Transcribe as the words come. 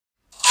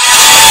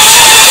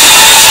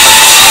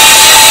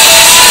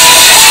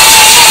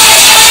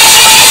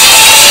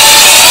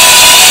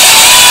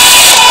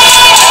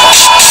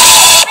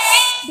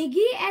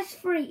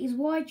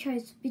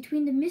guys,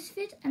 between the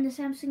Misfit and the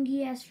Samsung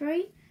Gear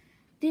S3,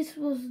 this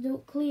was the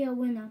clear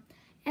winner.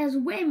 It has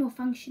way more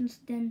functions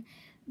than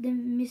the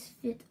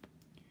Misfit.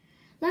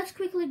 Let's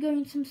quickly go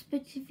into some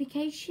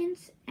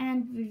specifications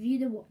and review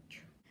the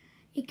watch.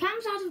 It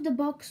comes out of the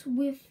box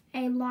with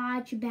a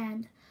large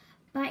band,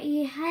 but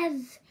it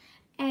has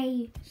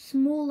a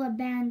smaller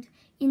band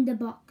in the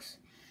box.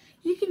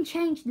 You can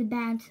change the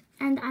band,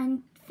 and I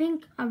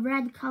think a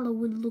red color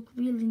would look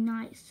really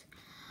nice.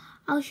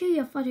 I'll show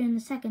you a photo in a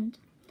second.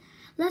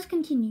 Let's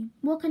continue.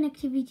 What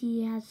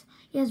connectivity it has?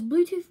 It has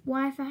Bluetooth,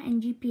 Wi-Fi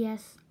and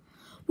GPS.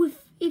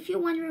 If you're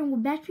wondering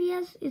what battery it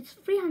has, it's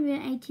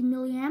 380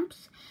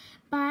 milliamps,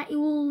 but it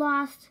will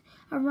last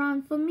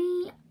around, for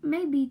me,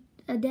 maybe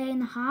a day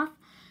and a half,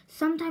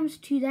 sometimes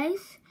 2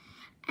 days.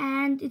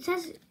 And it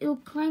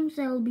claims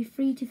that it will be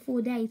 3 to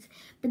 4 days,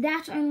 but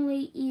that's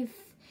only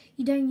if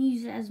you don't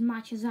use it as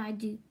much as I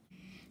do.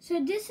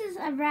 So this is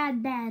a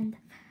red band.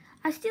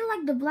 I still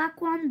like the black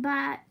one,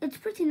 but it's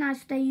pretty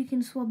nice that you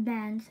can swap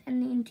bands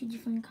and into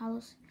different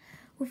colors.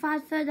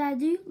 Without further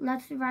ado,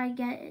 let's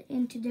get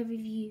into the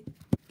review.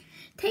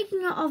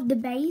 Taking it off the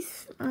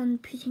base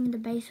and putting the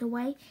base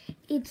away,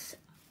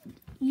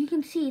 you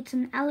can see it's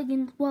an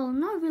elegant, well,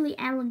 not really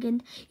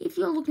elegant. If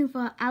you're looking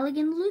for an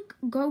elegant look,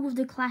 go with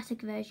the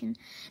classic version.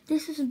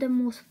 This is the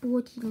more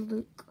sporty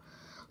look.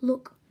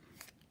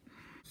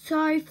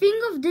 So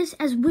think of this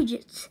as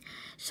widgets.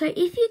 So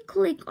if you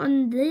click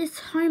on this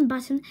home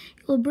button,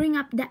 it will bring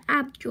up the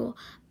app drawer.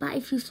 But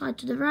if you slide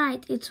to the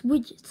right, it's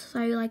widgets.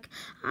 So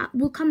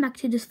we'll come back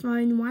to this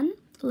phone one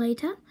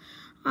later.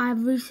 I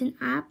have recent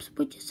apps,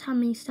 widgets, how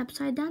many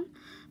steps I've done,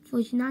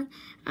 49.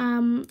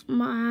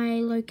 My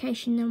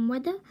location and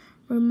weather,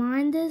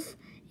 reminders,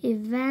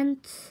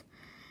 events,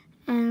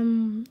 how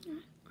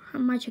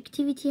much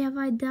activity have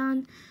I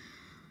done,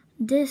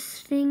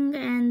 this thing,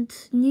 and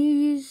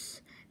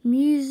news,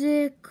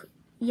 music.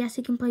 Yes,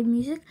 you can play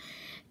music.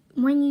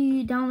 When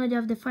you download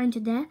off the phone to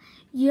there,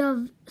 you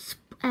have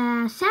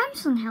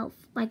Samsung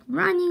Health, like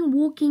running,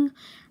 walking,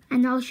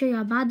 and I'll show you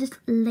about this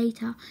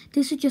later.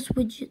 This is just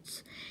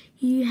widgets.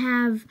 You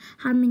have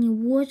how many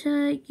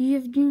water you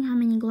have drank, how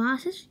many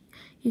glasses.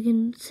 You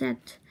can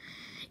set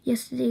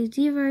yesterday's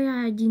 0.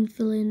 I didn't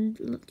fill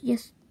in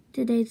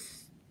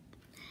yesterday's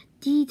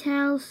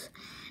details.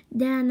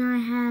 Then I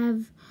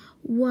have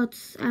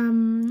what's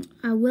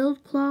a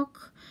world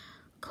clock,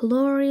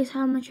 calories,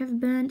 how much I've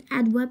burned,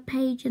 add web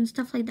page and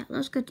stuff like that.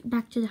 Let's go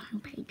back to the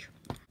home page.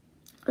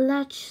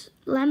 Let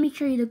me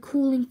show you the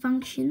cooling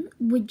function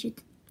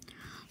widget.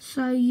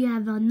 So you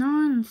have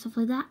unknown and stuff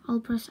like that. I'll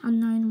press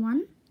unknown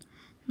 1,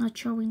 not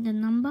showing the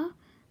number.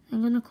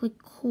 I'm gonna click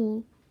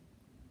call.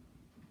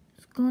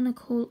 It's gonna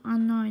call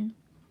unknown.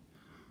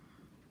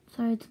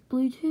 So it's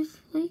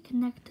Bluetoothly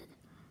connected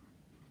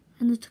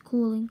and it's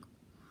calling.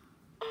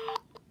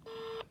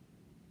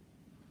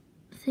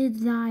 So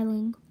it's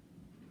dialing.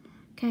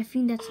 Okay, I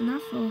think that's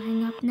enough. I'll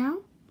hang up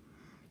now.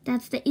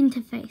 That's the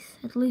interface.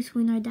 At least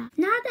we know that.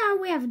 Now that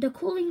we have the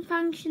calling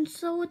function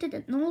sorted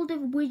and all the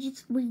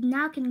widgets, we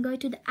now can go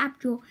to the app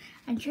drawer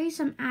and show you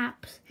some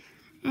apps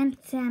and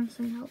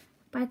Samsung Health.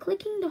 By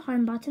clicking the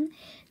home button,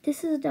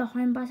 this is the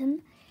home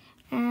button,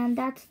 and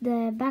that's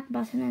the back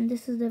button, and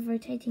this is the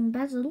rotating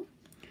bezel.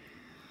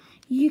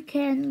 You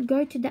can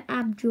go to the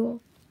app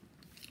drawer.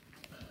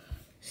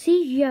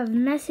 See, you have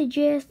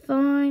messages,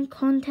 phone,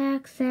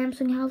 contacts,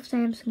 Samsung Health,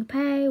 Samsung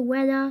Pay,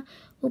 weather.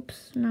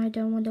 Oops, no, I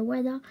don't want the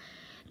weather.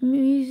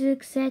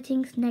 Music,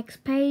 settings,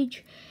 next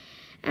page,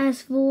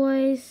 as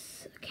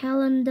voice,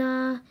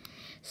 calendar.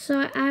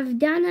 So I've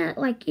done it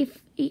like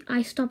if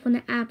I stop on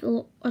the app, it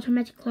will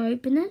automatically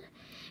open it.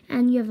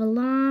 And you have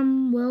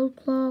alarm, world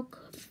clock,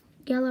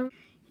 gallery.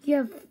 You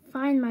have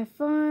find my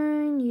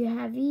phone, you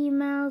have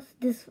emails,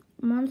 this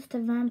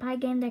monster vampire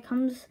game that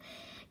comes,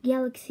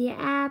 Galaxy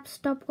app,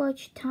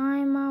 stopwatch,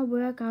 timer,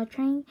 workout,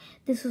 train.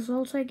 This is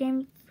also a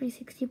game,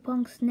 360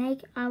 Pong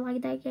Snake. I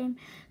like that game.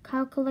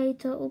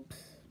 Calculator,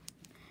 oops.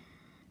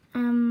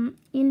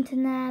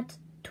 Internet,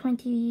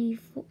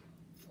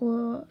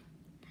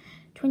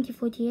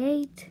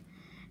 2048.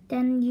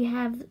 Then you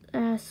have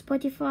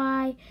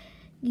Spotify,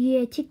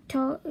 yeah,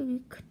 TikTok,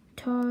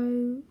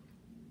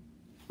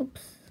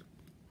 oops.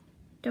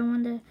 Don't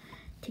want the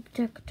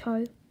TikTok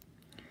toe.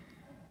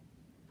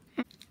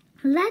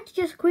 Let's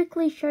just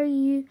quickly show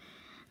you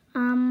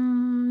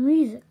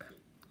music.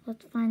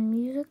 Let's find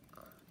music.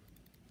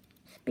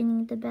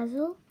 Spinning the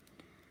bezel.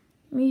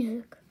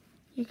 Music.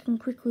 You can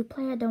quickly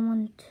play. I don't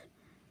want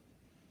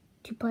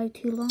to play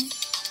too long.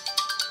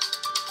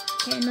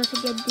 Okay, not to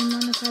get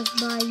demonetized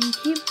by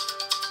YouTube.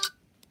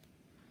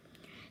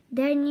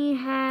 Then you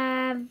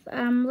have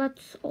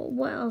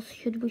what else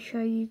should we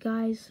show you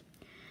guys?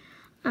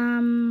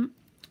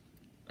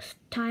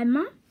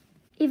 Timer.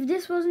 If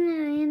this wasn't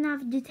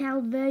enough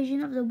detailed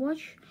version of the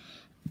watch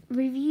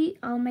review,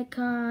 I'll make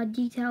a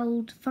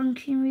detailed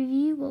function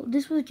review. Well,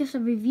 this was just a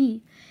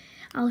review.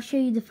 I'll show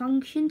you the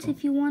functions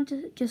if you want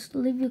to. Just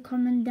leave your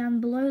comment down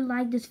below,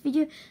 like this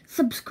video,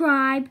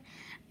 subscribe,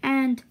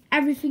 and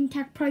Everything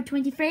Tech Pro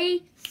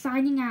 23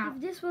 signing out.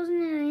 If this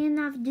wasn't an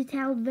enough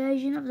detailed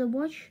version of the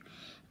watch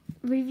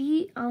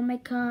review, I'll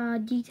make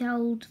a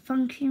detailed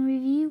function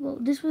review. Well,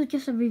 this was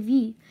just a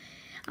review.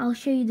 I'll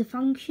show you the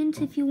functions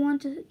if you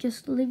want to.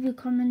 Just leave your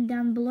comment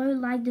down below,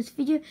 like this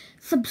video,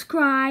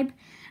 subscribe,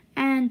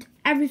 and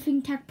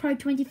Everything Tech Pro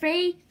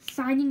 23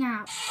 signing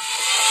out.